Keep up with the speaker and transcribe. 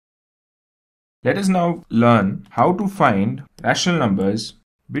Let us now learn how to find rational numbers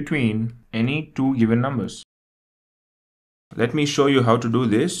between any two given numbers. Let me show you how to do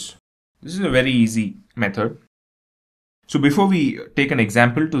this. This is a very easy method. So before we take an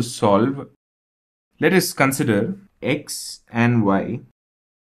example to solve, let us consider x and y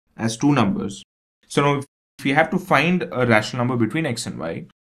as two numbers. So now if we have to find a rational number between x and y,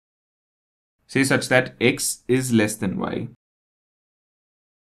 say such that x is less than y,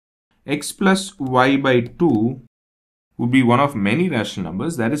 x plus y by 2 would be one of many rational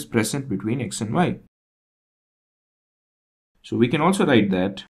numbers that is present between x and y. So we can also write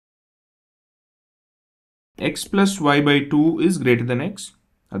that x plus y by 2 is greater than x.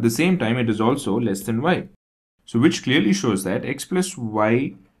 At the same time, it is also less than y. So which clearly shows that x plus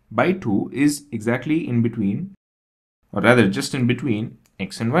y by 2 is exactly in between, or rather just in between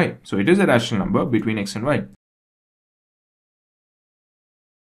x and y. So it is a rational number between x and y.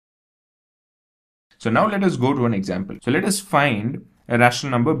 So now let us go to an example. So let us find a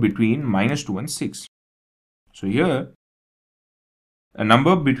rational number between -2 and 6. So here, a rational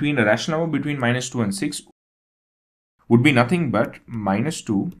number between -2 and 6 would be nothing but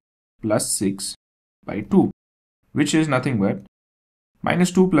 -2 plus 6 by 2, which is nothing but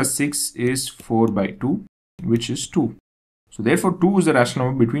 -2 plus 6 is 4 by 2, which is 2. So therefore 2 is the rational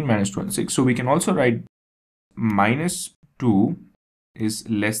number between -2 and 6. So we can also write -2 is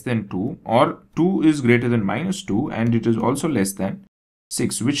less than 2, or 2 is greater than -2 and it is also less than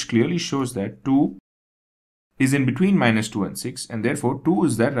 6, which clearly shows that 2 is in between -2 and 6, and therefore 2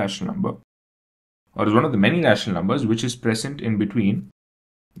 is that rational number, or is one of the many rational numbers which is present in between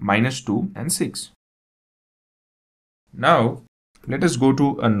 -2 and 6. Now let us go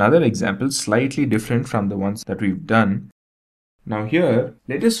to another example slightly different from the ones that we've done. Now here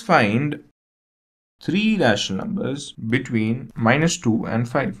let us find three rational numbers between -2 and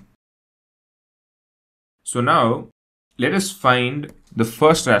 5. So now let us find the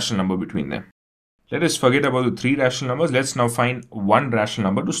first rational number between them. Let us forget about the three rational numbers. Let's now find one rational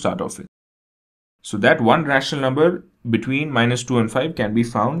number to start off with. So that one rational number between -2 and 5 can be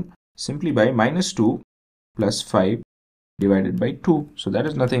found simply by -2 plus 5 divided by 2. So that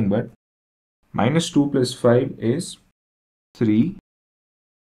is nothing but -2 plus 5 is 3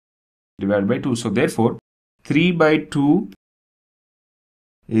 divided by 2. So therefore 3 by 2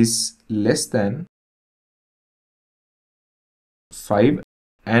 is less than 5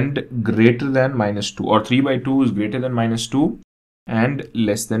 and greater than -2, or 3 by 2 is greater than -2 and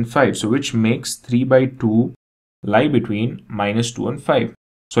less than 5. So which makes 3 by 2 lie between -2 and 5.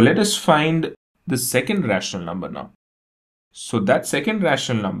 So let us find the second rational number now. So that second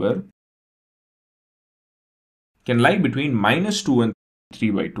rational number can lie between -2 and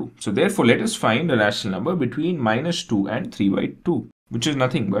 3 by 2. So therefore let us find a rational number between -2 and 3 by 2, which is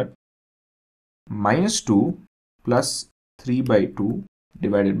nothing but -2 plus 3 by 2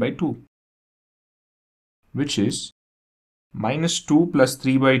 divided by 2, which is -2 plus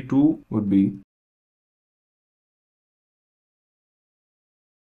 3 by 2 would be,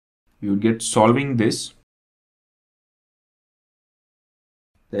 you would get solving this.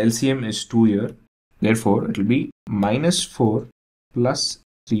 The LCM is 2 here. Therefore, it will be -4 plus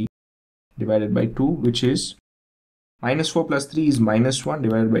 3 divided by 2, which is -4 plus 3 is -1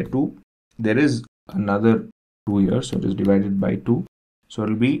 divided by 2. There is another 2 here, so it is divided by 2. So it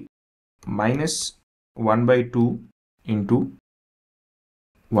will be -1 by 2 into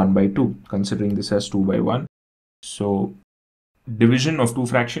 1 by 2, considering this as 2 by 1. So division of two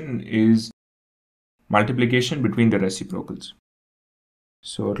fractions is multiplication between the reciprocals.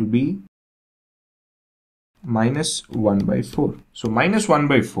 So it will be -1 by 4. So -1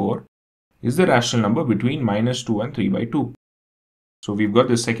 by 4 is the rational number between -2 and 3 by 2. So we've got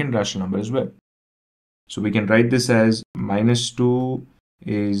the second rational number as well. So we can write this as -2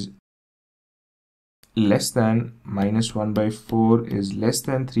 is less than -1 by 4 is less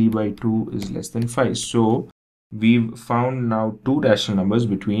than 3 by 2 is less than 5. So we've found now two rational numbers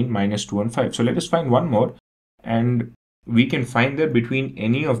between -2 and 5. So let us find one more, and we can find them between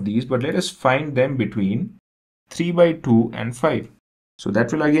any of these, but let us find them between 3 by 2 and 5. So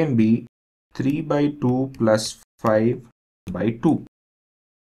that will again be 3 by 2 plus 5 by 2.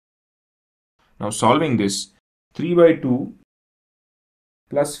 Now solving this, 3 by 2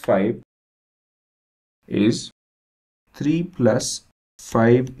 plus 5 is 3 plus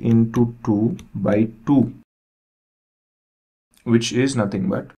 5 into 2 by 2, which is nothing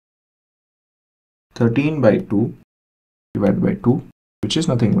but 13 by 2 divided by 2, which is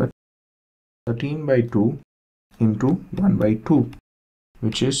nothing but 13 by 2 into 1 by 2,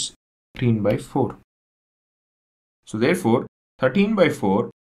 which is 13 by 4. So therefore 13 by 4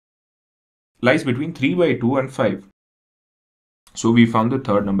 lies between 3 by 2 and 5. So we found the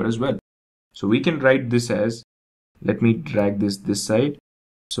third number as well. So we can write this as, let me drag this side.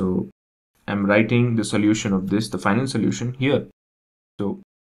 So I'm writing the solution of this, the final solution here. So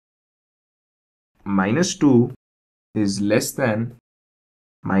minus 2 is less than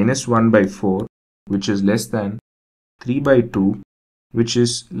minus 1 by 4, which is less than 3 by 2, which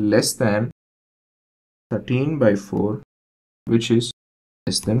is less than 13 by 4, which is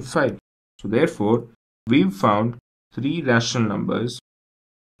less than 5. So therefore, we've found three rational numbers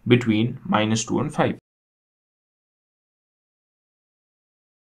between minus 2 and 5.